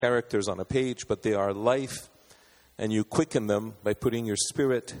characters on a page, but they are life, and you quicken them by putting your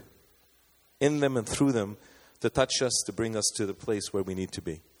Spirit in them and through them to touch us, to bring us to the place where we need to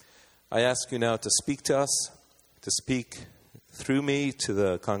be. I ask you now to speak to us, to speak through me to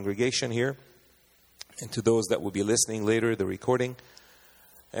the congregation here, and to those that will be listening later, the recording,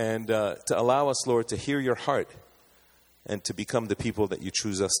 and to allow us, Lord, to hear your heart and to become the people that you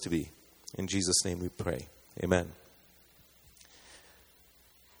choose us to be. In Jesus' name we pray. Amen.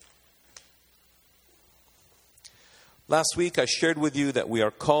 Last week I shared with you that we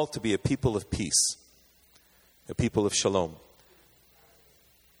are called to be a people of peace, a people of shalom.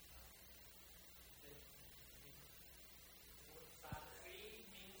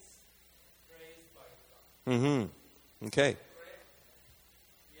 Okay.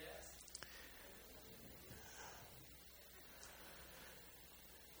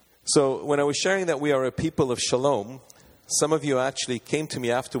 So when I was sharing that we are a people of shalom, some of you actually came to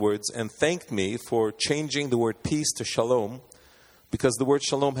me afterwards and thanked me for changing the word peace to shalom, because the word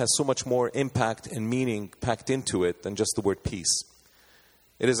shalom has so much more impact and meaning packed into it than just the word peace.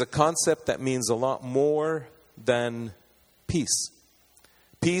 It is a concept that means a lot more than peace.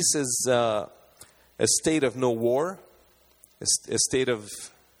 Peace is a state of no war, a state of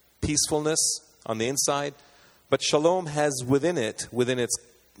peacefulness on the inside. But shalom has within its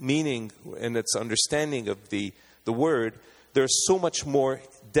meaning and its understanding of the word, there's so much more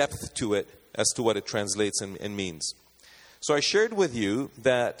depth to it as to what it translates and means. So I shared with you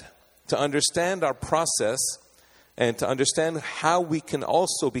that to understand our process and to understand how we can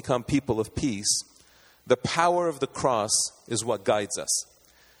also become people of peace, the power of the cross is what guides us.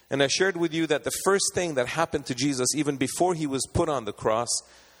 And I shared with you that the first thing that happened to Jesus, even before he was put on the cross,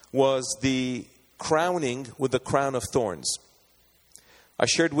 was the crowning with the crown of thorns. I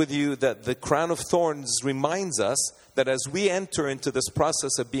shared with you that the crown of thorns reminds us that as we enter into this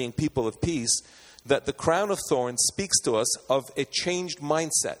process of being people of peace, that the crown of thorns speaks to us of a changed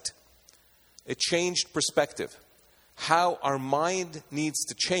mindset, a changed perspective, how our mind needs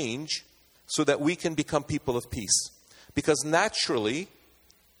to change so that we can become people of peace. Because naturally,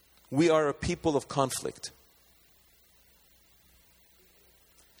 we are a people of conflict.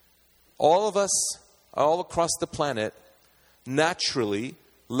 All of us, all across the planet, naturally,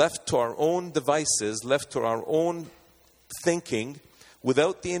 left to our own devices, left to our own thinking,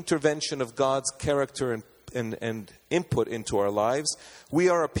 without the intervention of God's character and input into our lives, we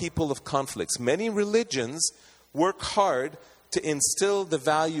are a people of conflicts. Many religions work hard to instill the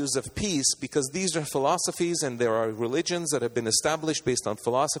values of peace, because these are philosophies and there are religions that have been established based on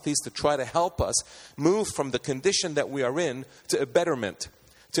philosophies to try to help us move from the condition that we are in to a betterment,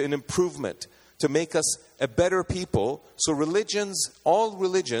 to an improvement, to make us a better people. So religions, all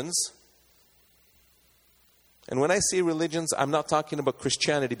religions, and when I say religions, I'm not talking about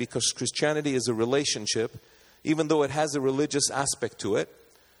Christianity, because Christianity is a relationship, even though it has a religious aspect to it.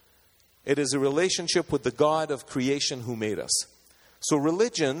 It is a relationship with the God of creation who made us. So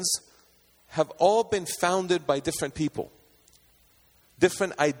religions have all been founded by different people,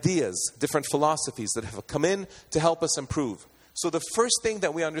 different ideas, different philosophies that have come in to help us improve. So the first thing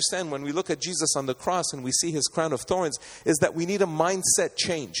that we understand when we look at Jesus on the cross and we see his crown of thorns is that we need a mindset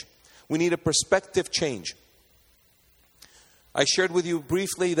change. We need a perspective change. I shared with you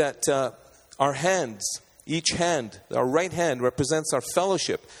briefly that our hands, each hand, our right hand represents our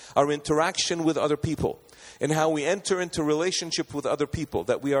fellowship, our interaction with other people, and how we enter into relationship with other people,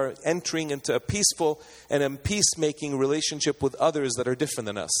 that we are entering into a peaceful and a peacemaking relationship with others that are different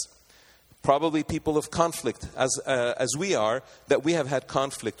than us. Probably people of conflict, as we are, that we have had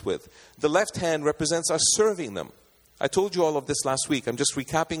conflict with. The left hand represents us serving them. I told you all of this last week. I'm just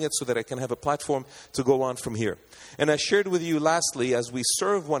recapping it so that I can have a platform to go on from here. And I shared with you lastly, as we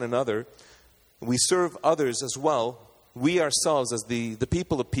serve one another, we serve others as well. We ourselves, as the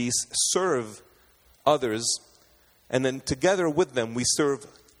people of peace, serve others. And then together with them, we serve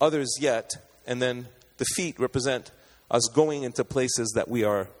others yet. And then the feet represent us going into places that we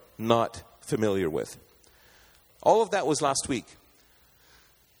are not familiar with. All of that was last week.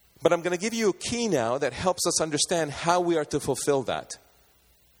 But I'm going to give you a key now that helps us understand how we are to fulfill that.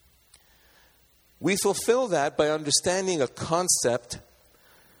 We fulfill that by understanding a concept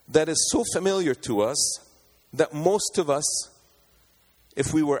that is so familiar to us that most of us,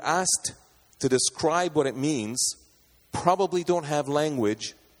 if we were asked to describe what it means, probably don't have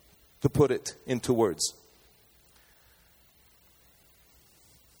language to put it into words.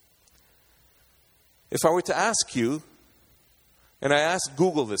 If I were to ask you, and I asked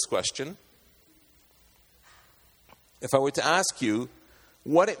Google this question, if I were to ask you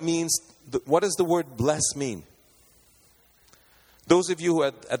what it means, what does the word bless mean? Those of you who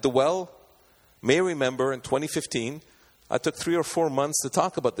at the well may remember in 2015, I took 3 or 4 months to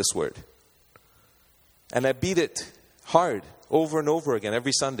talk about this word. And I beat it hard over and over again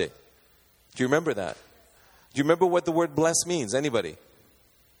every Sunday. Do you remember that? Do you remember what the word bless means? Anybody?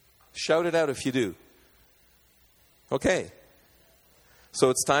 Shout it out if you do. Okay. So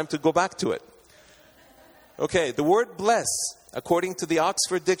it's time to go back to it. Okay, the word bless, according to the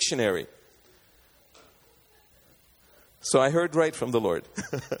Oxford Dictionary. So I heard right from the Lord.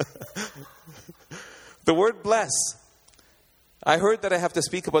 The word bless. I heard that I have to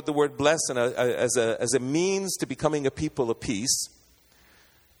speak about the word bless as a means to becoming a people of peace.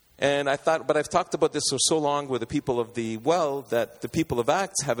 And I thought, but I've talked about this for so long with the people of the well that the people of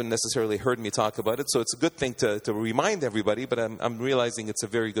Acts haven't necessarily heard me talk about it. So it's a good thing to remind everybody, but I'm realizing it's a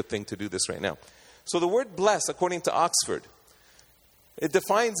very good thing to do this right now. So the word bless, according to Oxford, it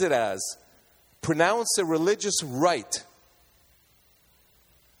defines it as pronounce a religious rite.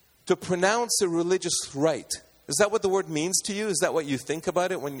 To pronounce a religious rite. Is that what the word means to you? Is that what you think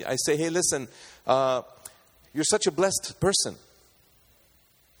about it when I say, hey, listen, you're such a blessed person?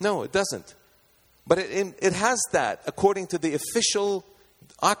 No, it doesn't. But it has that, according to the official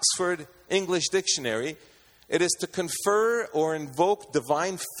Oxford English Dictionary. It is to confer or invoke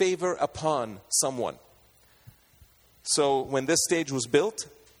divine favor upon someone. So when this stage was built,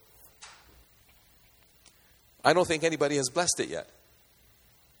 I don't think anybody has blessed it yet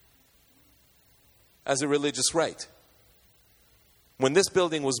as a religious rite. When this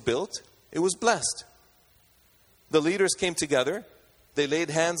building was built, it was blessed. The leaders came together. They laid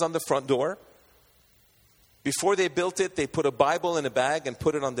hands on the front door. Before they built it, they put a Bible in a bag and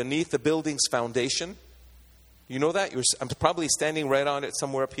put it underneath the building's foundation. You know that? I'm probably standing right on it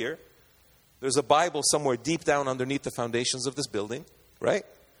somewhere up here. There's a Bible somewhere deep down underneath the foundations of this building, right?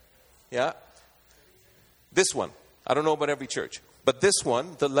 Yeah. This one. I don't know about every church. But this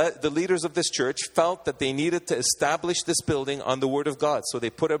one, the leaders of this church felt that they needed to establish this building on the Word of God. So they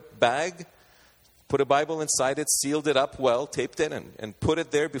put a bag, put a Bible inside it, sealed it up well, taped it, and put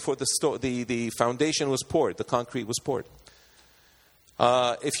it there before the foundation was poured, the concrete was poured.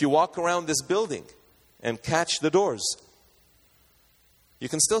 If you walk around this building and catch the doors, you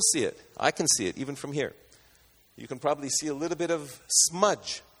can still see it. I can see it even from here. You can probably see a little bit of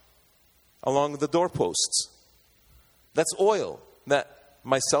smudge along the doorposts. That's oil that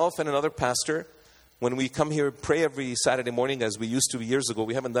myself and another pastor, when we come here and pray every Saturday morning, as we used to years ago,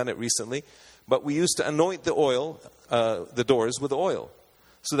 we haven't done it recently, but we used to anoint the doors with oil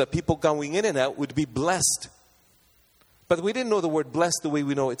so that people going in and out would be blessed. But we didn't know the word blessed the way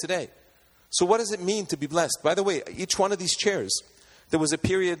we know it today. So what does it mean to be blessed? By the way, each one of these chairs, there was a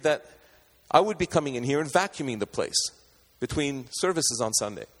period that I would be coming in here and vacuuming the place between services on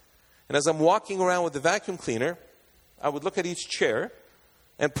Sunday. And as I'm walking around with the vacuum cleaner, I would look at each chair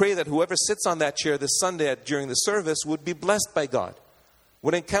and pray that whoever sits on that chair this Sunday during the service would be blessed by God,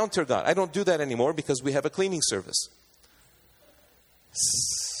 would encounter God. I don't do that anymore because we have a cleaning service.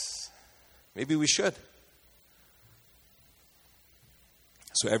 Maybe we should.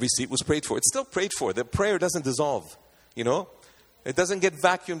 So every seat was prayed for. It's still prayed for. The prayer doesn't dissolve, you know. It doesn't get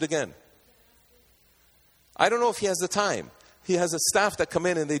vacuumed again. I don't know if he has the time. He has a staff that come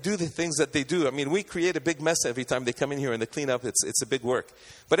in and they do the things that they do. I mean, we create a big mess every time they come in here and they clean up. It's a big work.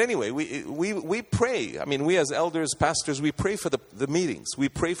 But anyway, we pray. I mean, we as elders, pastors, we pray for the meetings. We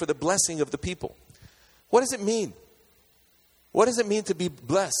pray for the blessing of the people. What does it mean? What does it mean to be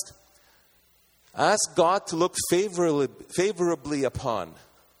blessed? Ask God to look favorably upon.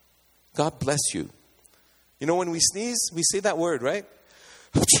 God bless you. You know, when we sneeze, we say that word, right?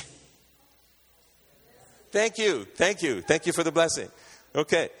 Thank you. Thank you. Thank you for the blessing.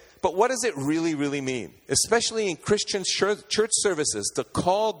 Okay. But what does it really, really mean? Especially in Christian church services, to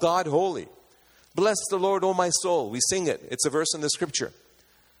call God holy. Bless the Lord, O my soul. We sing it. It's a verse in the scripture.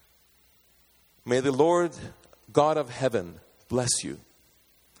 May the Lord God of heaven bless you.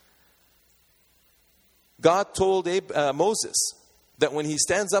 God told Moses that when he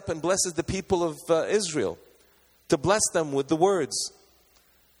stands up and blesses the people of Israel, to bless them with the words,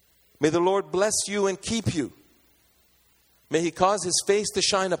 may the Lord bless you and keep you. May he cause his face to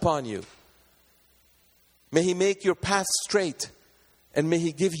shine upon you. May he make your path straight. And may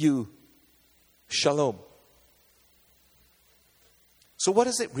he give you shalom. So what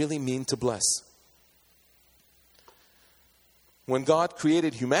does it really mean to bless? When God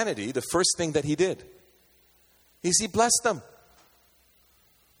created humanity, the first thing that he did is he blessed them.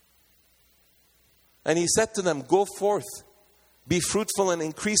 And he said to them, go forth. Be fruitful and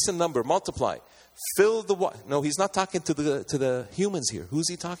increase in number. Multiply. Fill the water. No, he's not talking to the humans here. Who's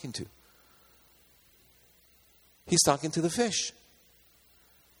he talking to? He's talking to the fish.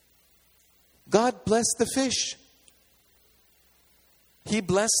 God blessed the fish. He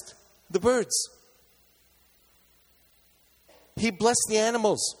blessed the birds. He blessed the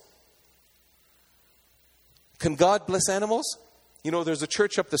animals. Can God bless animals? You know, there's a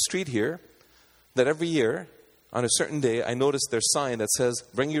church up the street here that every year, on a certain day, I notice their sign that says,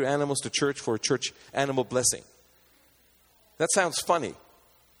 bring your animals to church for a church animal blessing. That sounds funny.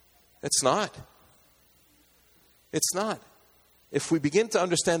 It's not. It's not. If we begin to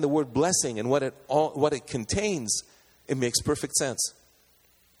understand the word blessing and what it contains, it makes perfect sense.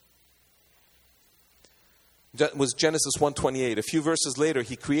 That was Genesis 1:28. A few verses later,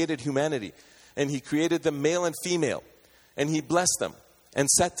 he created humanity, and he created them male and female, and he blessed them and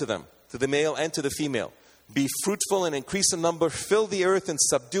said to them, to the male and to the female, be fruitful and increase in number, fill the earth and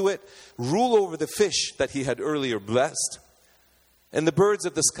subdue it, rule over the fish that he had earlier blessed, and the birds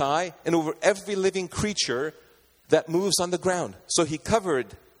of the sky, and over every living creature that moves on the ground. So he covered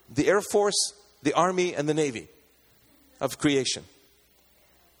the Air Force, the Army, and the Navy of creation.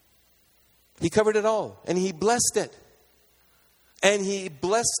 He covered it all, and he blessed it. And he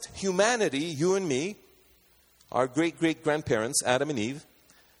blessed humanity, you and me, our great-great-grandparents, Adam and Eve.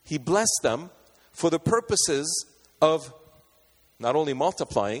 He blessed them for the purposes of not only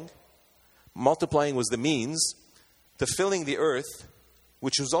multiplying was the means to filling the earth,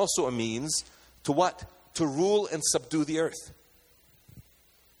 which was also a means to what? To rule and subdue the earth.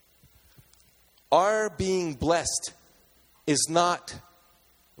 Our being blessed is not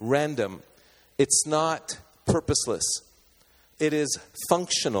random. It's not purposeless. It is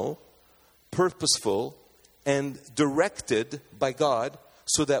functional, purposeful, and directed by God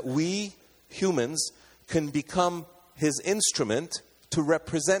so that we humans can become His instrument to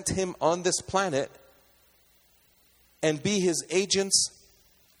represent Him on this planet and be His agents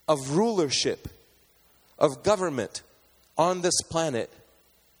of rulership, of government on this planet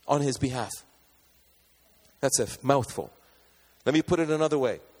on His behalf. That's a mouthful. Let me put it another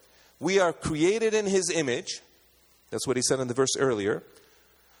way. We are created in His image. That's what he said in the verse earlier.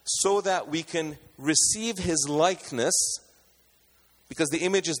 So that we can receive His likeness. Because the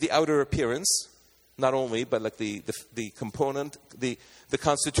image is the outer appearance. Not only, but like the component, the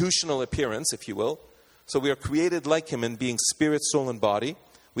constitutional appearance, if you will. So we are created like Him in being spirit, soul, and body.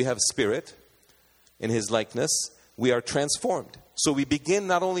 We have spirit in His likeness. We are transformed. So we begin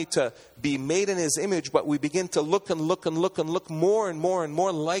not only to be made in His image, but we begin to look and look and look and look more and more and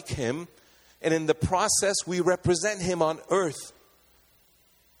more like Him. And in the process, we represent Him on earth.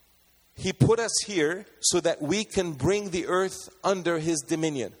 He put us here so that we can bring the earth under His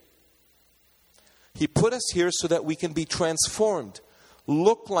dominion. He put us here so that we can be transformed,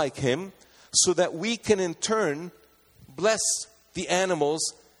 look like Him, so that we can in turn bless the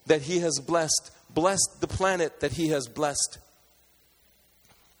animals that He has blessed, bless the planet that He has blessed.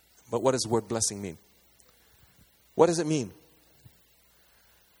 But what does the word blessing mean? What does it mean?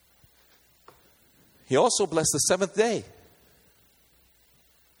 He also blessed the seventh day.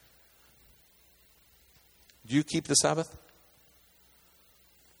 Do you keep the Sabbath?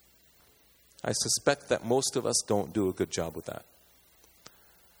 I suspect that most of us don't do a good job with that.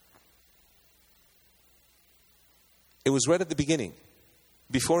 It was right at the beginning,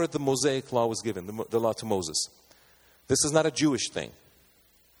 before the Mosaic law was given, the law to Moses. This is not a Jewish thing.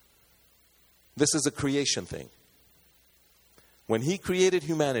 This is a creation thing. When He created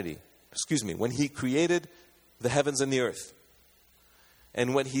humanity, when He created the heavens and the earth,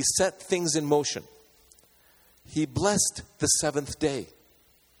 and when He set things in motion, He blessed the seventh day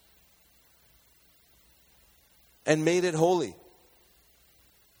and made it holy.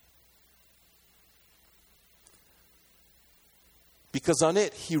 Because on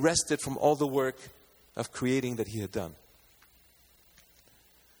it, He rested from all the work of creating that He had done.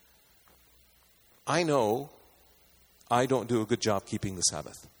 I know I don't do a good job keeping the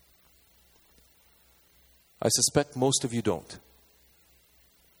Sabbath. I suspect most of you don't.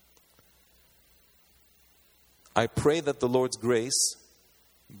 I pray that the Lord's grace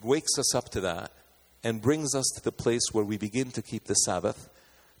wakes us up to that and brings us to the place where we begin to keep the Sabbath,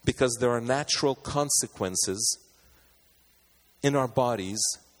 because there are natural consequences in our bodies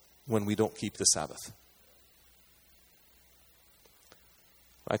when we don't keep the Sabbath.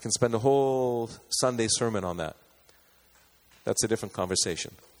 I can spend a whole Sunday sermon on that. That's a different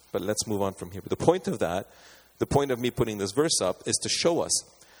conversation. But let's move on from here. But the point of that, the point of me putting this verse up, is to show us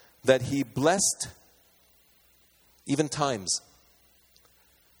that He blessed even times.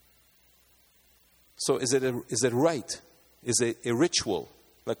 So is it right? Is it a ritual?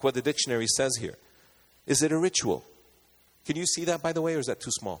 Like what the dictionary says here. Is it a ritual? Can you see that, by the way, or is that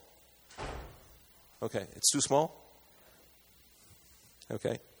too small? Okay, it's too small?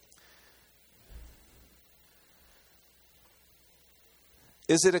 Okay.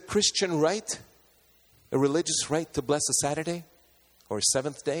 Is it a Christian rite, a religious rite to bless a Saturday or a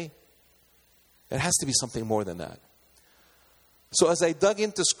seventh day? It has to be something more than that. So as I dug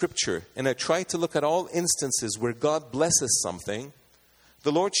into Scripture and I tried to look at all instances where God blesses something,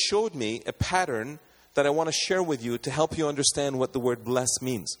 the Lord showed me a pattern that I want to share with you to help you understand what the word bless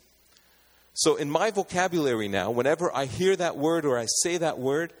means. So in my vocabulary now, whenever I hear that word or I say that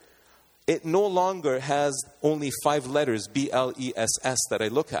word, it no longer has only 5 letters, B-L-E-S-S, that I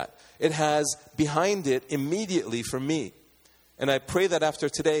look at. It has behind it immediately for me. And I pray that after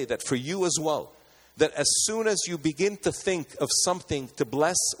today, that for you as well, that as soon as you begin to think of something to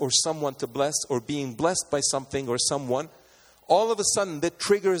bless or someone to bless or being blessed by something or someone, all of a sudden that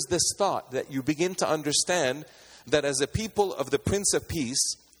triggers this thought that you begin to understand that as a people of the Prince of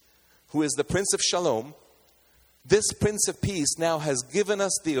Peace, who is the Prince of Shalom, this Prince of Peace now has given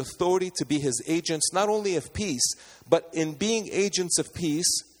us the authority to be His agents, not only of peace, but in being agents of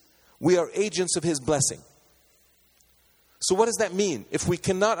peace, we are agents of His blessing. So what does that mean? If we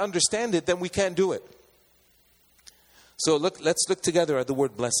cannot understand it, then we can't do it. So let's look together at the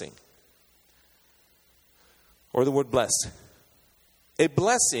word blessing. Or the word bless. A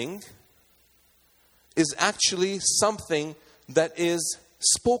blessing is actually something that is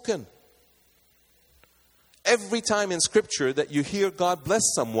spoken. Every time in Scripture that you hear God bless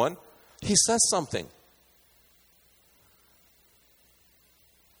someone, He says something.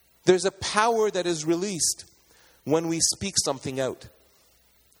 There's a power that is released when we speak something out.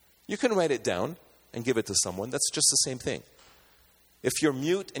 You can write it down and give it to someone. That's just the same thing. If you're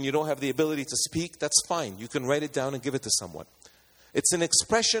mute and you don't have the ability to speak, that's fine. You can write it down and give it to someone. It's an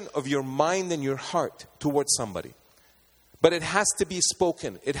expression of your mind and your heart towards somebody. But it has to be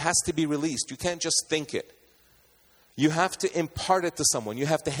spoken. It has to be released. You can't just think it. You have to impart it to someone. You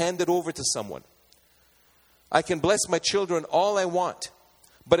have to hand it over to someone. I can bless my children all I want,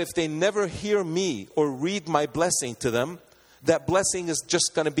 but if they never hear me or read my blessing to them, that blessing is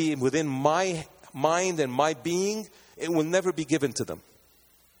just going to be within my mind and my being. It will never be given to them.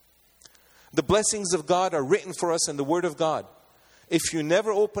 The blessings of God are written for us in the Word of God. If you never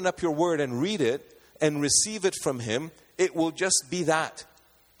open up your Word and read it and receive it from Him, it will just be that,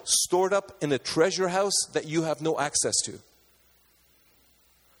 stored up in a treasure house that you have no access to.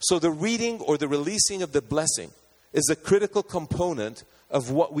 So the reading or the releasing of the blessing is a critical component of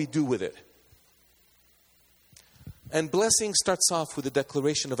what we do with it. And blessing starts off with a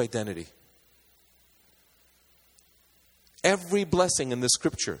declaration of identity. Every blessing in the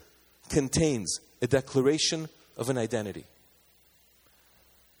Scripture contains a declaration of an identity.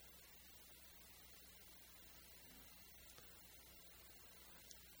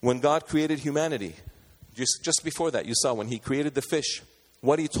 When God created humanity, just before that, you saw when He created the fish,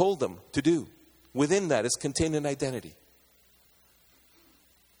 what He told them to do. Within that is contained an identity.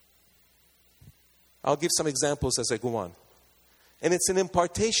 I'll give some examples as I go on. And it's an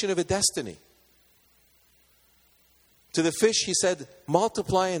impartation of a destiny. To the fish, He said,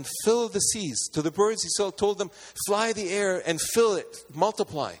 multiply and fill the seas. To the birds, He told them, fly the air and fill it,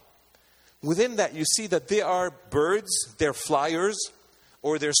 multiply. Within that, you see that they are birds, they're flyers,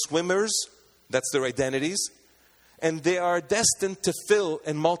 or they're swimmers. That's their identities. And they are destined to fill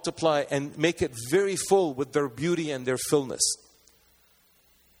and multiply and make it very full with their beauty and their fullness.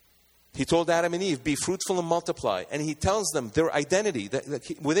 He told Adam and Eve, be fruitful and multiply. And He tells them their identity.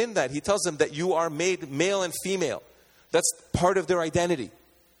 Within that, He tells them that you are made male and female. That's part of their identity.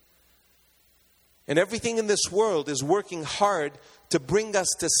 And everything in this world is working hard to bring us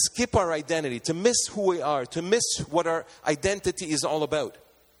to skip our identity, to miss who we are, to miss what our identity is all about.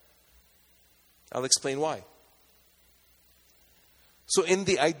 I'll explain why. So in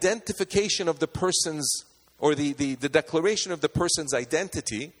the identification of the person's, or the declaration of the person's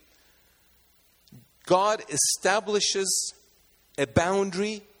identity, God establishes a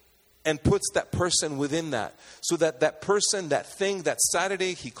boundary and puts that person within that. So that person, that thing, that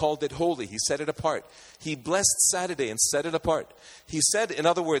Saturday, He called it holy. He set it apart. He blessed Saturday and set it apart. He said, in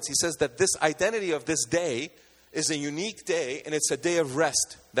other words, He says that this identity of this day is a unique day and it's a day of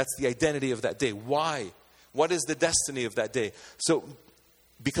rest. That's the identity of that day. Why? What is the destiny of that day? So,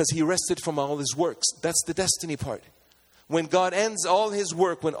 because He rested from all His works. That's the destiny part. When God ends all His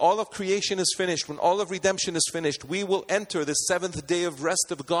work, when all of creation is finished, when all of redemption is finished, we will enter the 7th day of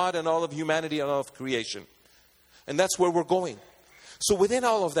rest of God and all of humanity and all of creation. And that's where we're going. So within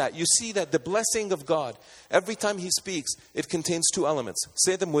all of that, you see that the blessing of God, every time He speaks, it contains 2 elements.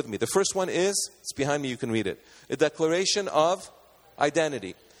 Say them with me. The first one is, it's behind me, you can read it. A declaration of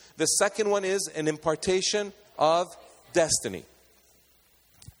identity. The second one is an impartation of destiny.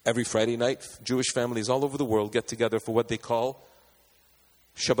 Every Friday night, Jewish families all over the world get together for what they call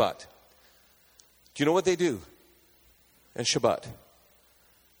Shabbat. Do you know what they do in Shabbat?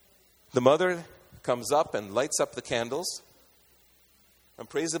 The mother comes up and lights up the candles and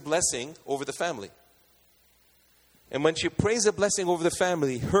prays a blessing over the family. And when she prays a blessing over the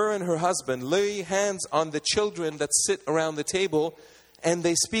family, her and her husband lay hands on the children that sit around the table and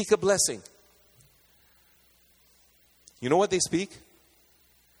they speak a blessing. You know what they speak?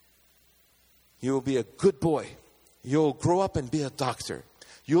 You will be a good boy. You'll grow up and be a doctor.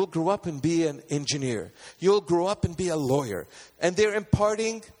 You'll grow up and be an engineer. You'll grow up and be a lawyer. And they're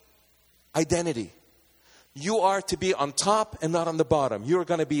imparting identity. You are to be on top and not on the bottom. You're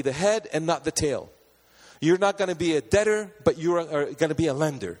going to be the head and not the tail. You're not going to be a debtor, but you are going to be a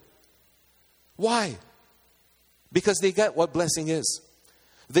lender. Why? Because they get what blessing is.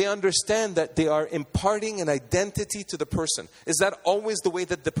 They understand that they are imparting an identity to the person. Is that always the way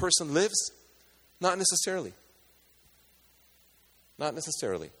that the person lives? Not necessarily. Not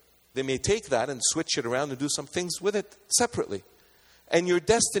necessarily. They may take that and switch it around and do some things with it separately. And your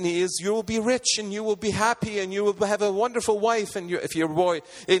destiny is you will be rich and you will be happy and you will have a wonderful wife. And if you're a boy,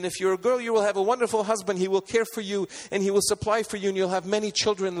 and if you're a girl, you will have a wonderful husband. He will care for you and he will supply for you and you'll have many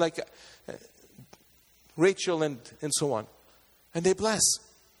children like Rachel and so on. And they bless.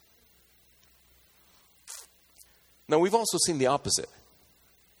 Now we've also seen the opposite.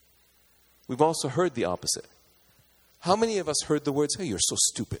 We've also heard the opposite. How many of us heard the words, "Hey, you're so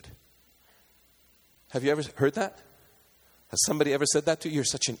stupid"? Have you ever heard that? Has somebody ever said that to you? You're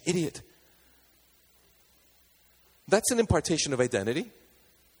such an idiot. That's an impartation of identity.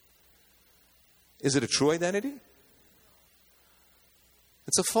 Is it a true identity?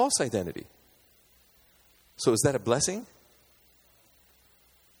 It's a false identity. So is that a blessing?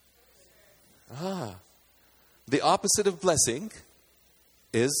 The opposite of blessing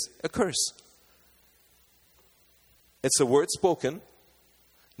is a curse. It's a word spoken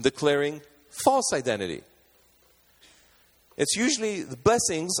declaring false identity. It's usually, the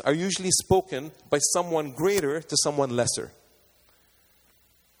blessings are usually spoken by someone greater to someone lesser.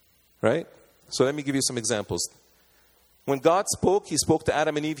 Right? So let me give you some examples. When God spoke, He spoke to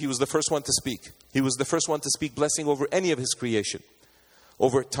Adam and Eve. He was the first one to speak. He was the first one to speak blessing over any of His creation.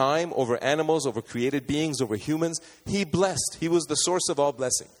 Over time, over animals, over created beings, over humans. He blessed. He was the source of all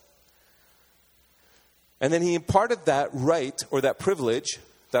blessing. And then He imparted that right or that privilege,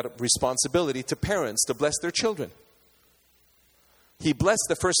 that responsibility to parents to bless their children. He blessed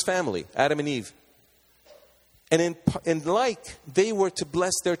the first family, Adam and Eve. And in like, they were to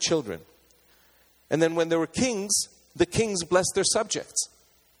bless their children. And then when there were kings, the kings blessed their subjects.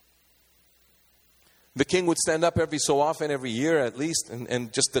 The king would stand up every so often, every year at least,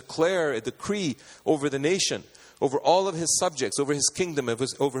 and just declare a decree over the nation, over all of his subjects, over his kingdom,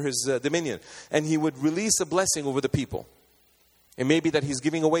 over his dominion. And he would release a blessing over the people. It may be that he's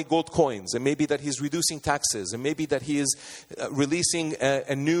giving away gold coins. It may be that he's reducing taxes. It may be that he is releasing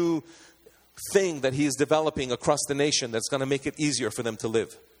a new thing that he is developing across the nation that's going to make it easier for them to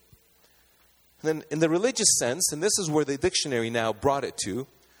live. And then in the religious sense, and this is where the dictionary now brought it to,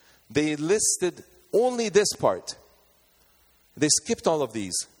 they listed only this part. They skipped all of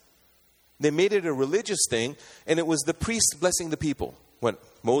these. They made it a religious thing, and it was the priest blessing the people. When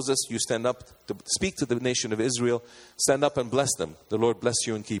Moses, you stand up to speak to the nation of Israel, stand up and bless them. The Lord bless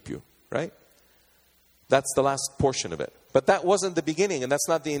you and keep you, right? That's the last portion of it. But that wasn't the beginning, and that's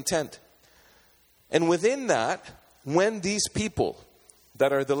not the intent. And within that, when these people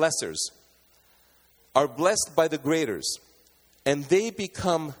that are the lessers are blessed by the graders, and they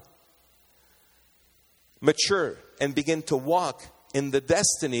become mature and begin to walk in the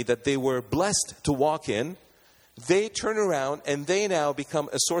destiny that they were blessed to walk in, they turn around and they now become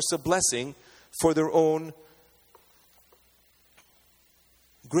a source of blessing for their own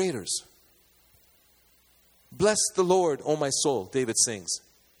graders. Bless the Lord, O my soul, David sings.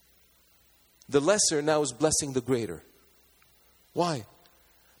 The lesser now is blessing the greater. Why?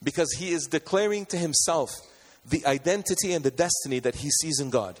 Because he is declaring to himself the identity and the destiny that he sees in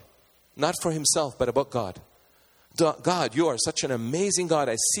God. Not for himself, but about God. God, you are such an amazing God.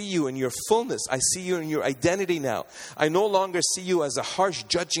 I see you in your fullness. I see you in your identity now. I no longer see you as a harsh,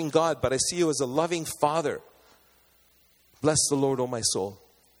 judging God, but I see you as a loving Father. Bless the Lord, O my soul.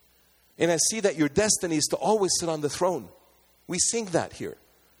 And I see that your destiny is to always sit on the throne. We sing that here.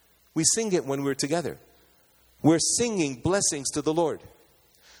 We sing it when we're together. We're singing blessings to the Lord.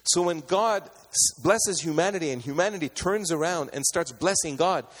 So when God blesses humanity and humanity turns around and starts blessing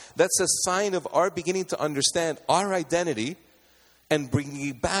God, that's a sign of our beginning to understand our identity and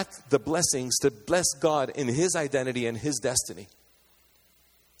bringing back the blessings to bless God in His identity and His destiny.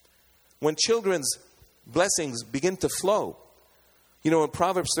 When children's blessings begin to flow, You know, in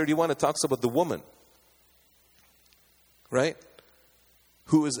Proverbs 31, it talks about the woman, right?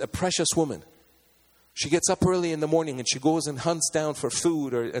 Who is a precious woman. She gets up early in the morning and she goes and hunts down for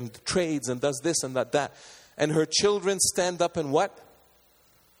food and trades and does this and that. And her children stand up and what?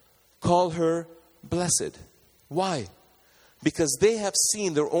 Call her blessed. Why? Because they have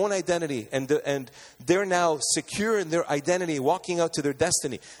seen their own identity and they're now secure in their identity, walking out to their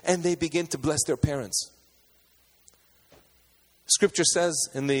destiny. And they begin to bless their parents. Scripture says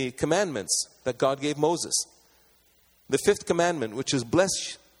in the commandments that God gave Moses, the 5th commandment, which is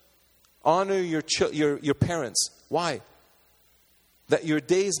honor your parents. Why? That your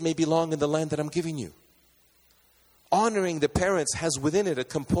days may be long in the land that I'm giving you. Honoring the parents has within it a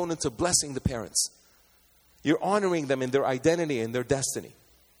component of blessing the parents. You're honoring them in their identity and their destiny.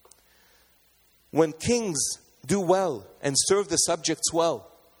 When kings do well and serve the subjects well,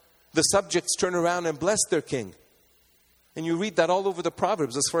 the subjects turn around and bless their king. And you read that all over the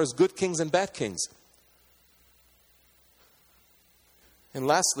Proverbs as far as good kings and bad kings. And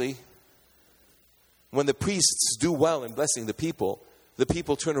lastly, when the priests do well in blessing the people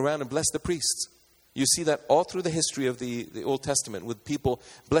turn around and bless the priests. You see that all through the history of the Old Testament with people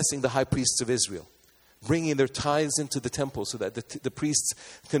blessing the high priests of Israel, bringing their tithes into the temple so that the priests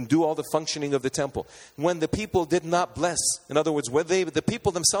can do all the functioning of the temple. When the people did not bless, in other words, when the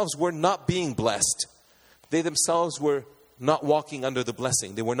people themselves were not being blessed, they themselves were not walking under the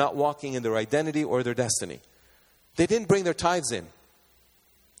blessing. They were not walking in their identity or their destiny. They didn't bring their tithes in.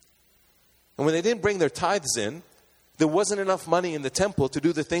 And when they didn't bring their tithes in, there wasn't enough money in the temple to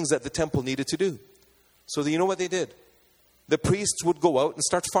do the things that the temple needed to do. So you know what they did? The priests would go out and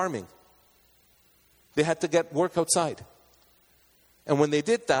start farming. They had to get work outside. And when they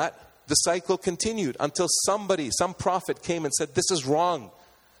did that, the cycle continued until some prophet came and said, this is wrong.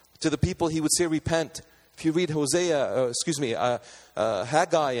 To the people, he would say, repent. If you read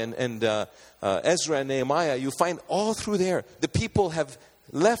Haggai and Ezra and Nehemiah, you find all through there, the people have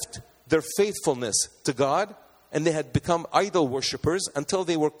left their faithfulness to God and they had become idol worshippers until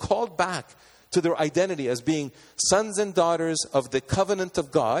they were called back to their identity as being sons and daughters of the covenant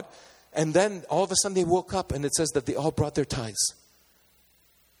of God. And then all of a sudden they woke up and it says that they all brought their tithes.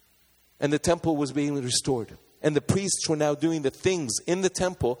 And the temple was being restored. And the priests were now doing the things in the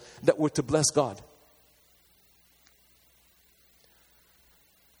temple that were to bless God.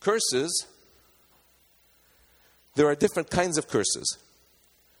 Curses. There are different kinds of curses.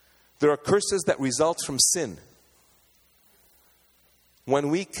 There are curses that result from sin. When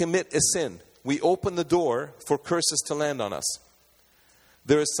we commit a sin, we open the door for curses to land on us.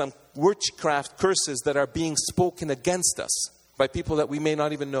 There are some witchcraft curses that are being spoken against us by people that we may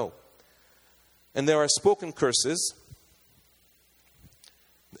not even know. And there are spoken curses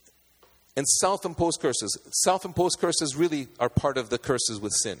and self-imposed curses. Self-imposed curses really are part of the curses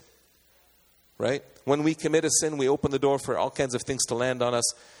with sin. Right? When we commit a sin, we open the door for all kinds of things to land on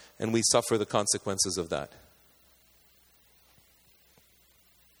us and we suffer the consequences of that.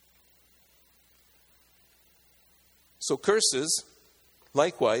 So curses,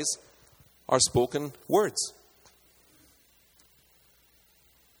 likewise, are spoken words.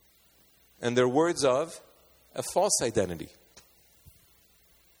 And they're words of a false identity.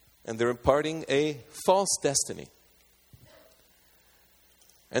 And they're imparting a false destiny.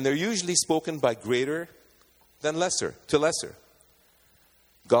 And they're usually spoken by greater than lesser, to lesser.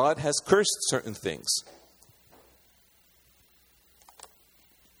 God has cursed certain things.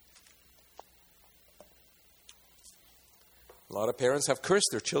 A lot of parents have cursed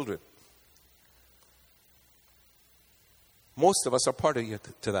their children. Most of us are party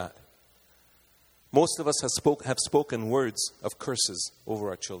to that. Most of us have spoken words of curses over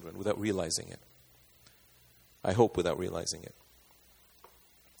our children without realizing it. I hope without realizing it.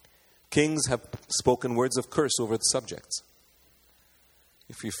 Kings have spoken words of curse over the subjects.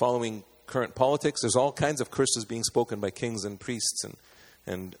 If you're following current politics, there's all kinds of curses being spoken by kings and priests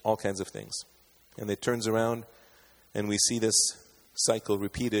and all kinds of things. And it turns around and we see this cycle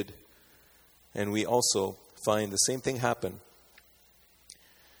repeated. And we also find the same thing happen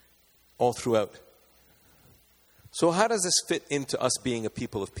all throughout. So how does this fit into us being a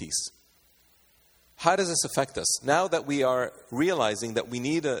people of peace? How does this affect us? Now that we are realizing that we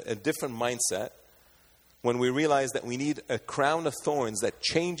need a different mindset, when we realize that we need a crown of thorns that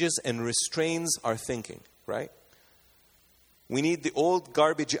changes and restrains our thinking, right? We need the old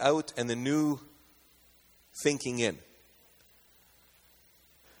garbage out and the new thinking in.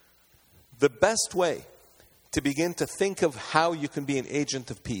 The best way to begin to think of how you can be an agent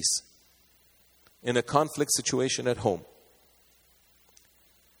of peace in a conflict situation at home.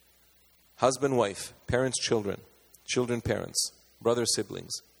 Husband, wife, parents, children, children, parents. brothers,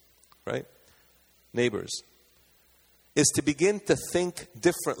 siblings, right? Neighbors, is to begin to think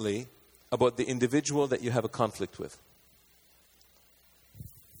differently about the individual that you have a conflict with.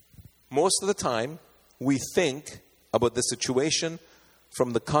 Most of the time, we think about the situation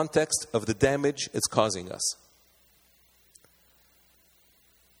from the context of the damage it's causing us.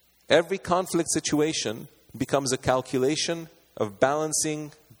 Every conflict situation becomes a calculation of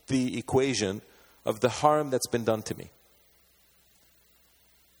balancing the equation of the harm that's been done to me.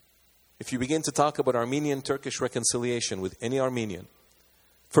 If you begin to talk about Armenian-Turkish reconciliation with any Armenian,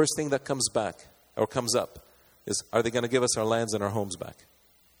 first thing that comes back or comes up is, are they going to give us our lands and our homes back?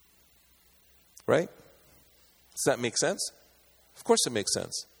 Right? Does that make sense? Of course it makes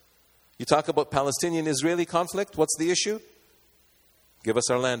sense. You talk about Palestinian-Israeli conflict, what's the issue? Give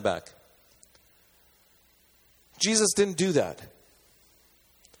us our land back. Jesus didn't do that.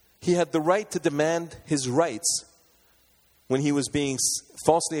 He had the right to demand his rights when he was being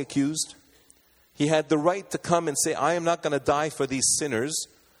falsely accused. He had the right to come and say, I am not going to die for these sinners.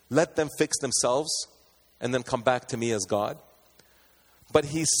 Let them fix themselves and then come back to me as God. But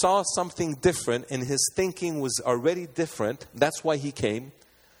he saw something different and his thinking was already different. That's why he came.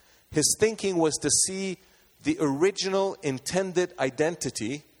 His thinking was to see the original intended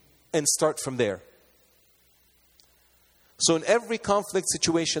identity and start from there. So in every conflict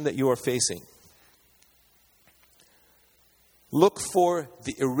situation that you are facing, look for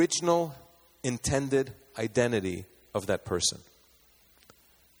the original intended identity of that person.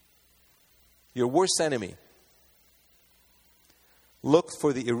 Your worst enemy. Look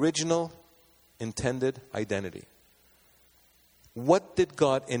for the original intended identity. What did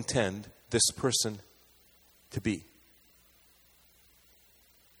God intend this person to be?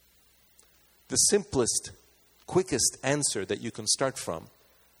 The simplest, quickest answer that you can start from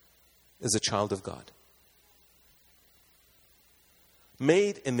is a child of God.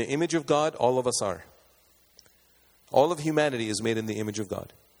 Made in the image of God, all of us are. All of humanity is made in the image of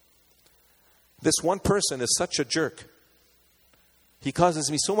God. This one person is such a jerk. He causes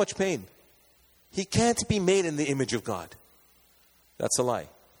me so much pain. He can't be made in the image of God. That's a lie.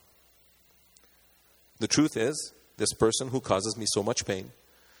 The truth is, this person who causes me so much pain,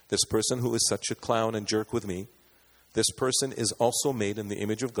 this person who is such a clown and jerk with me, this person is also made in the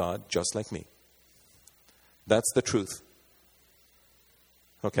image of God, just like me. That's the truth.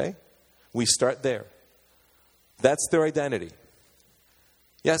 Okay? We start there. That's their identity.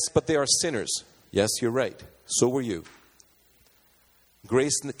 Yes, but they are sinners. Yes, you're right. So were you.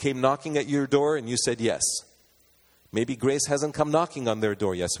 Grace came knocking at your door and you said yes. Maybe grace hasn't come knocking on their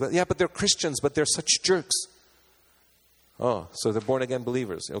door yet. But yeah, but they're Christians, but they're such jerks. Oh, so they're born again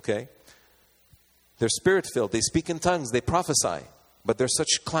believers. Okay. They're spirit filled. They speak in tongues. They prophesy. But they're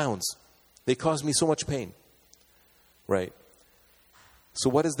such clowns. They cause me so much pain. Right. So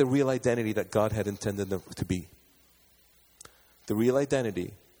what is the real identity that God had intended them to be? The real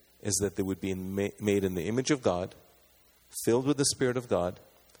identity is that they would be made in the image of God, filled with the Spirit of God,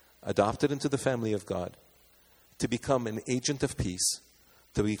 adopted into the family of God, to become an agent of peace,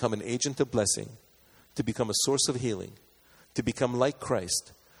 to become an agent of blessing, to become a source of healing, to become like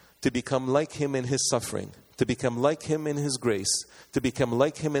Christ, to become like Him in His suffering, to become like Him in His grace, to become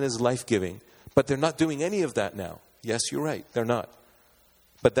like Him in His life-giving. But they're not doing any of that now. Yes, you're right, they're not.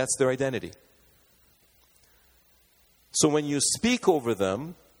 But that's their identity. So when you speak over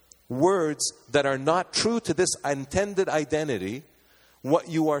them words that are not true to this intended identity, what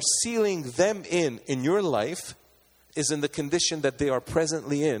you are sealing them in your life is in the condition that they are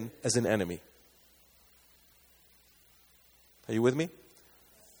presently in as an enemy. Are you with me?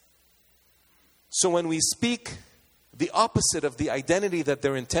 So when we speak the opposite of the identity that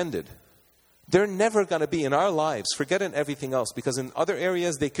they're intended, they're never going to be in our lives, forget in everything else, because in other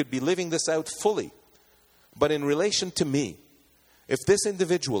areas they could be living this out fully. But in relation to me, if this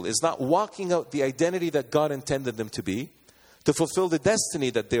individual is not walking out the identity that God intended them to be, to fulfill the destiny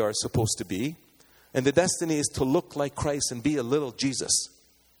that they are supposed to be, and the destiny is to look like Christ and be a little Jesus.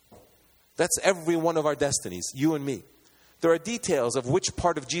 That's every one of our destinies, you and me. There are details of which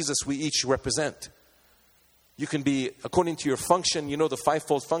part of Jesus we each represent. You can be, according to your function, you know the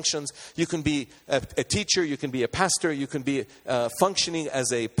fivefold functions. You can be a teacher, you can be a pastor, you can be functioning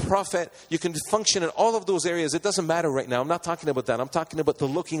as a prophet. You can function in all of those areas. It doesn't matter right now. I'm not talking about that. I'm talking about the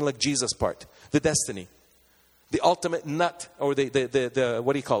looking like Jesus part, the destiny, the ultimate nut, or the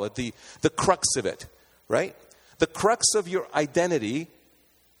what do you call it? The crux of it, right? The crux of your identity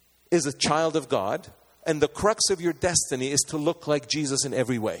is a child of God, and the crux of your destiny is to look like Jesus in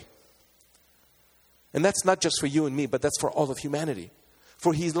every way. And that's not just for you and me, but that's for all of humanity.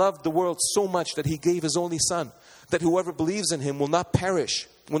 For He loved the world so much that He gave His only Son, that whoever believes in Him will not perish,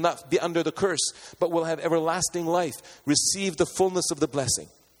 will not be under the curse, but will have everlasting life, receive the fullness of the blessing.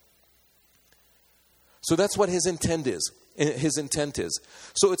 So that's what His intent is.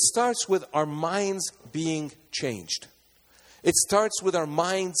 So it starts with our minds being changed. It starts with our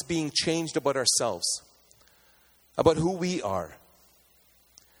minds being changed about ourselves, about who we are,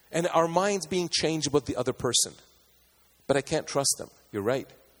 and our minds being changed about the other person. But I can't trust them. You're right.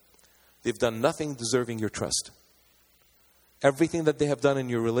 They've done nothing deserving your trust. Everything that they have done in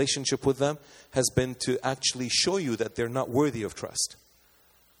your relationship with them has been to actually show you that they're not worthy of trust.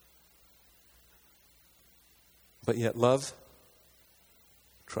 But yet love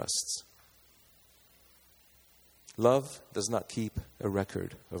trusts. Love does not keep a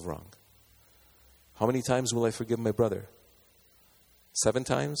record of wrong. How many times will I forgive my brother? 7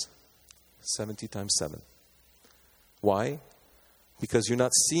 times? 70 times 7. Why? Because you're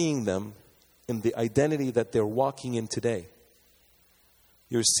not seeing them in the identity that they're walking in today.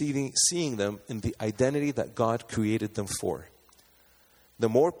 You're seeing them in the identity that God created them for. The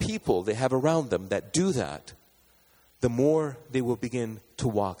more people they have around them that do that, the more they will begin to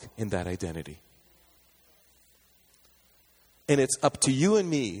walk in that identity. And it's up to you and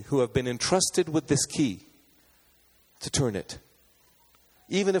me who have been entrusted with this key to turn it.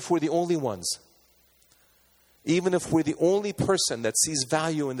 Even if we're the only ones. Even if we're the only person that sees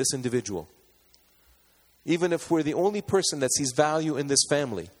value in this individual. Even if we're the only person that sees value in this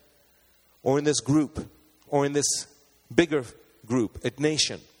family, or in this group, or in this bigger group, a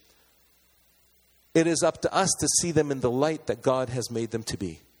nation. It is up to us to see them in the light that God has made them to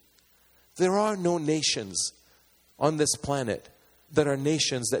be. There are no nations on this planet that are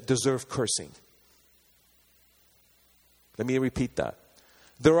nations that deserve cursing. Let me repeat that.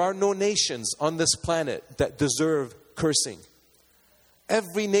 There are no nations on this planet that deserve cursing.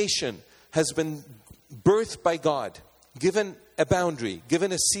 Every nation has been birthed by God, given a boundary,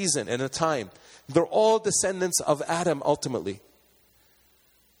 given a season and a time. They're all descendants of Adam ultimately.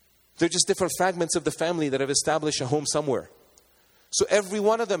 They're just different fragments of the family that have established a home somewhere. So every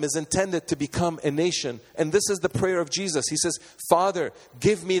one of them is intended to become a nation. And this is the prayer of Jesus. He says, Father,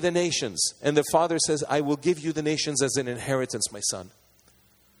 give me the nations. And the Father says, I will give you the nations as an inheritance, my son.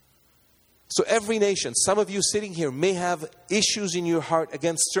 So every nation, some of you sitting here may have issues in your heart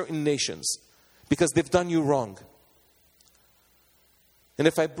against certain nations because they've done you wrong. And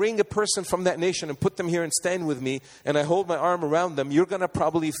if I bring a person from that nation and put them here and stand with me and I hold my arm around them, you're going to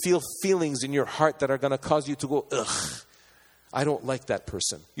probably feel feelings in your heart that are going to cause you to go, ugh, I don't like that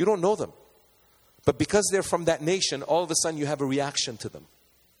person. You don't know them. But because they're from that nation, all of a sudden you have a reaction to them.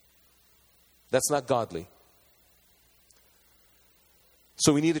 That's not godly.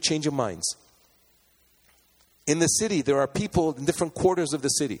 So we need a change of minds. In the city, there are people in different quarters of the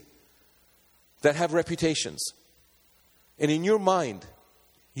city that have reputations. And in your mind,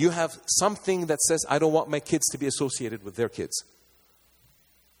 you have something that says, I don't want my kids to be associated with their kids.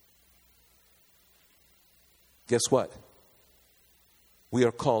 Guess what? We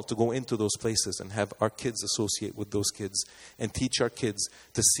are called to go into those places and have our kids associate with those kids and teach our kids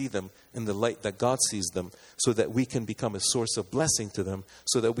to see them in the light that God sees them so that we can become a source of blessing to them,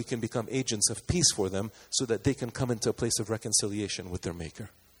 so that we can become agents of peace for them, so that they can come into a place of reconciliation with their Maker.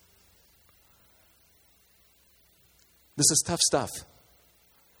 This is tough stuff.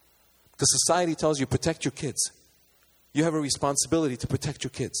 Because society tells you, protect your kids. You have a responsibility to protect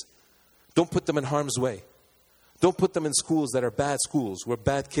your kids. Don't put them in harm's way. Don't put them in schools that are bad schools, where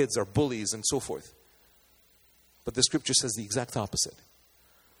bad kids are bullies and so forth. But the scripture says the exact opposite.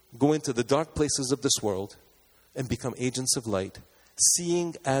 Go into the dark places of this world and become agents of light,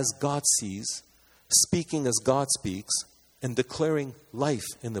 seeing as God sees, speaking as God speaks, and declaring life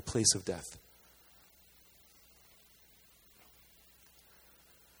in the place of death.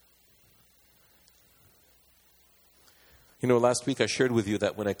 You know, last week I shared with you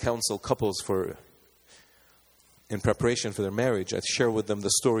that when I counsel couples in preparation for their marriage, I share with them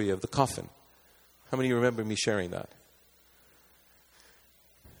the story of the coffin. How many remember me sharing that?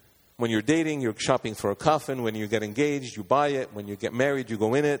 When you're dating, you're shopping for a coffin. When you get engaged, you buy it. When you get married, you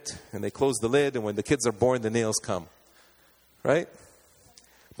go in it, and they close the lid. And when the kids are born, the nails come. Right?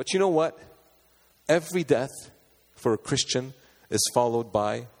 But you know what? Every death for a Christian is followed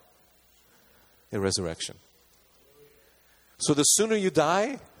by a resurrection. So the sooner you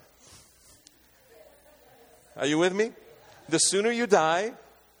die, are you with me? The sooner you die,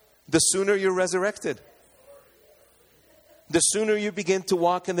 the sooner you're resurrected. The sooner you begin to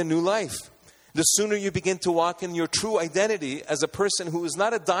walk in the new life. The sooner you begin to walk in your true identity as a person who is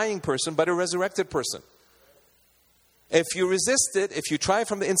not a dying person, but a resurrected person. If you resist it, if you try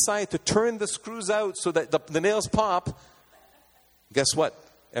from the inside to turn the screws out so that the nails pop, guess what?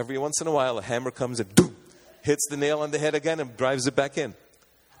 Every once in a while, a hammer comes and boom, hits the nail on the head again and drives it back in.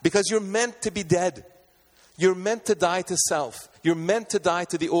 Because you're meant to be dead. You're meant to die to self. You're meant to die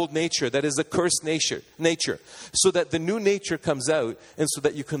to the old nature that is a cursed nature, so that the new nature comes out and so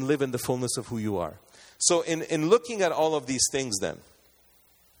that you can live in the fullness of who you are. So in looking at all of these things then,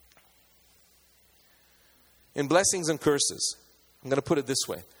 in blessings and curses, I'm going to put it this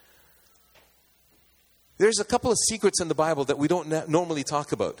way. There's a couple of secrets in the Bible that we don't normally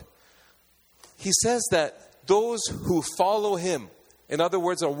talk about. He says that those who follow him, in other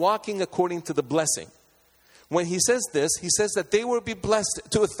words, are walking according to the blessing. When he says this, he says that they will be blessed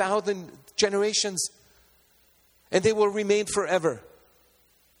to 1,000 generations. And they will remain forever.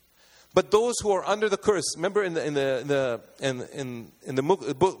 But those who are under the curse, remember in the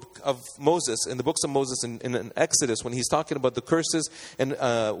book of Moses, in the books of Moses in Exodus, when he's talking about the curses and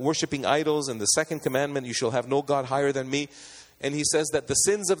worshiping idols, and the second commandment, you shall have no God higher than me. And he says that the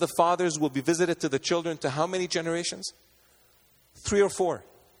sins of the fathers will be visited to the children to how many generations? 3 or 4.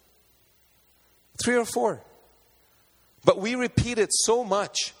 3 or 4. But we repeat it so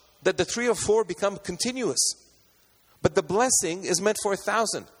much that the 3 or 4 become continuous. But the blessing is meant for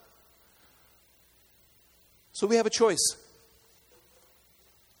 1,000. So we have a choice.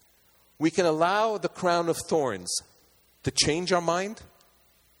 We can allow the crown of thorns to change our mind,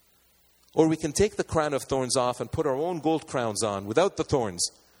 or we can take the crown of thorns off and put our own gold crowns on without the thorns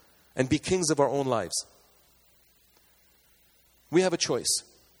and be kings of our own lives. We have a choice.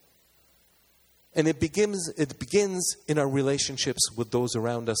 And it begins in our relationships with those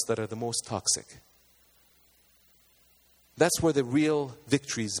around us that are the most toxic. That's where the real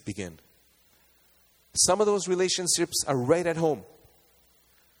victories begin. Some of those relationships are right at home.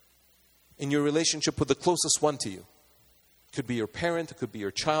 In your relationship with the closest one to you. It could be your parent, it could be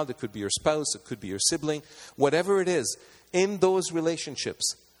your child, it could be your spouse, it could be your sibling. Whatever it is, in those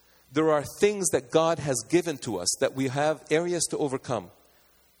relationships, there are things that God has given to us that we have areas to overcome.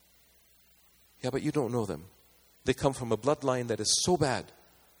 Yeah, but you don't know them. They come from a bloodline that is so bad.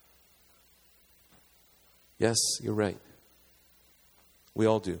 Yes, you're right. We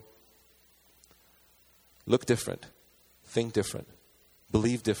all do. Look different. Think different.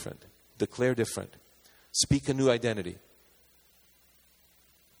 Believe different. Declare different. Speak a new identity.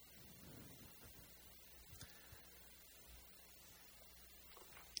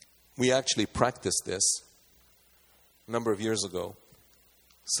 We actually practiced this a number of years ago.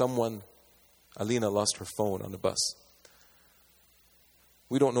 Alina lost her phone on the bus.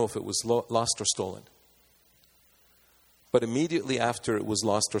 We don't know if it was lost or stolen. But immediately after it was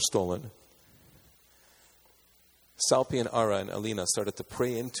lost or stolen, Salpi and Ara and Alina started to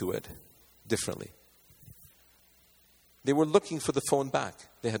pray into it differently. They were looking for the phone back.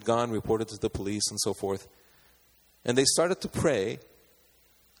 They had gone, reported to the police and so forth. And they started to pray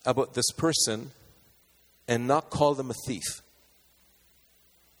about this person and not call them a thief.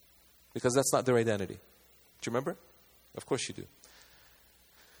 Because that's not their identity. Do you remember? Of course you do.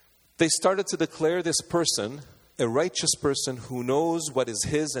 They started to declare this person a righteous person who knows what is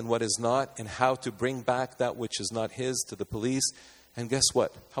his and what is not, and how to bring back that which is not his to the police. And guess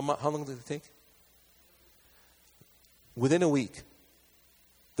what? How long did it take? Within a week,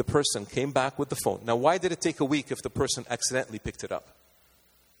 the person came back with the phone. Now, why did it take a week if the person accidentally picked it up?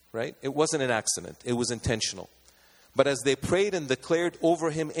 Right? It wasn't an accident. It was intentional. But as they prayed and declared over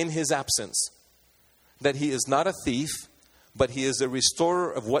him in his absence that he is not a thief, but he is a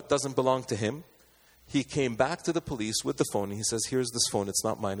restorer of what doesn't belong to him, he came back to the police with the phone and he says, here's this phone, it's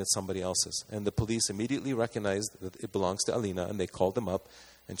not mine, it's somebody else's. And the police immediately recognized that it belongs to Alina, and they called them up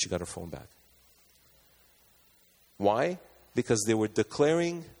and she got her phone back. Why? Because they were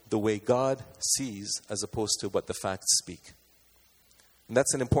declaring the way God sees as opposed to what the facts speak. And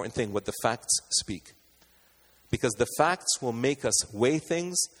that's an important thing, what the facts speak. Because the facts will make us weigh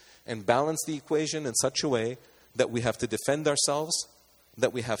things and balance the equation in such a way that we have to defend ourselves,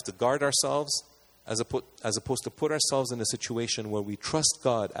 that we have to guard ourselves, as opposed to put ourselves in a situation where we trust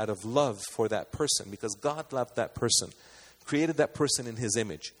God out of love for that person, because God loved that person, created that person in His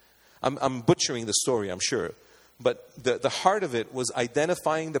image. I'm butchering the story, I'm sure, but the heart of it was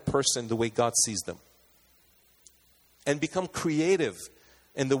identifying the person the way God sees them. And become creative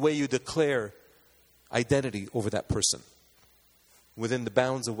in the way you declare identity over that person within the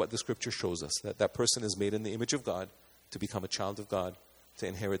bounds of what the Scripture shows us, that that person is made in the image of God, to become a child of God, to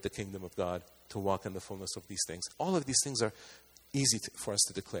inherit the kingdom of God, to walk in the fullness of these things. All of these things are easy for us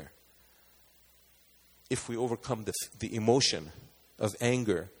to declare. If we overcome the emotion of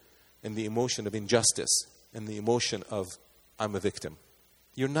anger and the emotion of injustice and the emotion of, I'm a victim.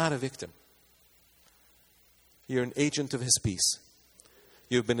 You're not a victim. You're an agent of His peace.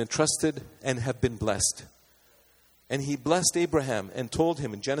 You've been entrusted and have been blessed. And He blessed Abraham and told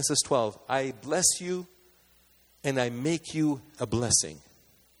him in Genesis 12, I bless you and I make you a blessing.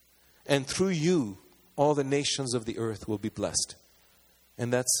 And through you, all the nations of the earth will be blessed.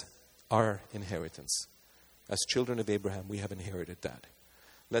 And that's our inheritance. As children of Abraham, we have inherited that.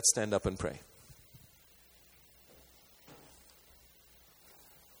 Let's stand up and pray.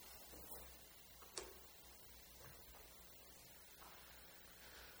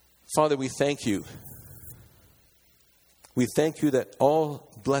 Father, we thank you. We thank you that all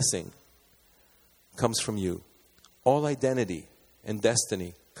blessing comes from you. All identity and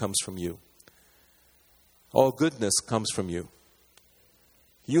destiny comes from you. All goodness comes from you.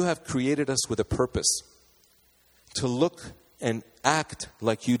 You have created us with a purpose to look and act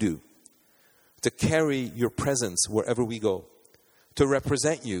like you do, to carry your presence wherever we go, to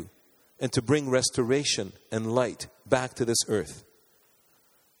represent you, and to bring restoration and light back to this earth.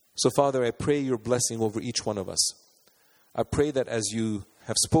 So, Father, I pray your blessing over each one of us. I pray that as you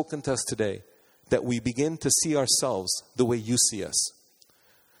have spoken to us today, that we begin to see ourselves the way you see us.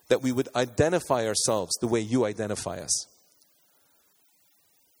 That we would identify ourselves the way you identify us.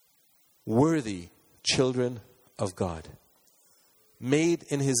 Worthy children of God. Made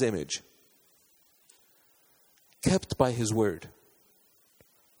in His image. Kept by His word.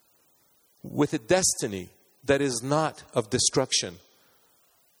 With a destiny that is not of destruction,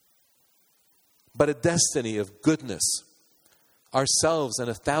 but a destiny of goodness, ourselves and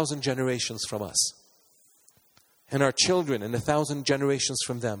 1,000 generations from us, and our children and 1,000 generations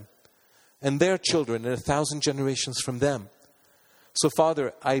from them, and their children and 1,000 generations from them. So,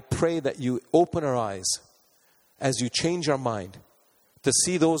 Father, I pray that you open our eyes as you change our mind to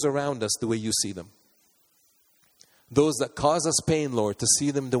see those around us the way you see them. Those that cause us pain, Lord, to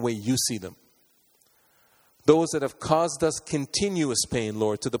see them the way you see them. Those that have caused us continuous pain,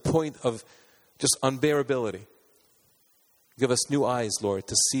 Lord, to the point of just unbearability. Give us new eyes, Lord,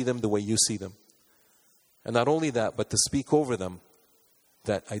 to see them the way you see them. And not only that, but to speak over them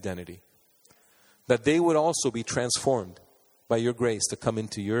that identity. That they would also be transformed by your grace to come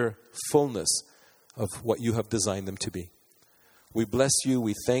into your fullness of what you have designed them to be. We bless you,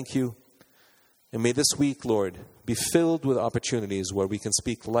 we thank you. And may this week, Lord, be filled with opportunities where we can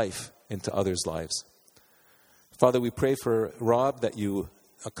speak life into others' lives. Father, we pray for Rob that you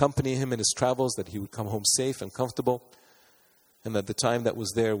accompany him in his travels, that he would come home safe and comfortable, and that the time that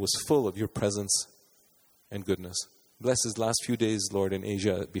was there was full of your presence and goodness. Bless his last few days, Lord, in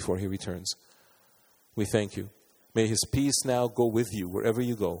Asia before he returns. We thank you. May his peace now go with you wherever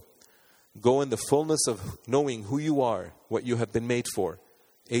you go. Go in the fullness of knowing who you are, what you have been made for.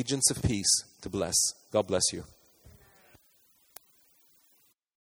 Agents of peace to bless. God bless you.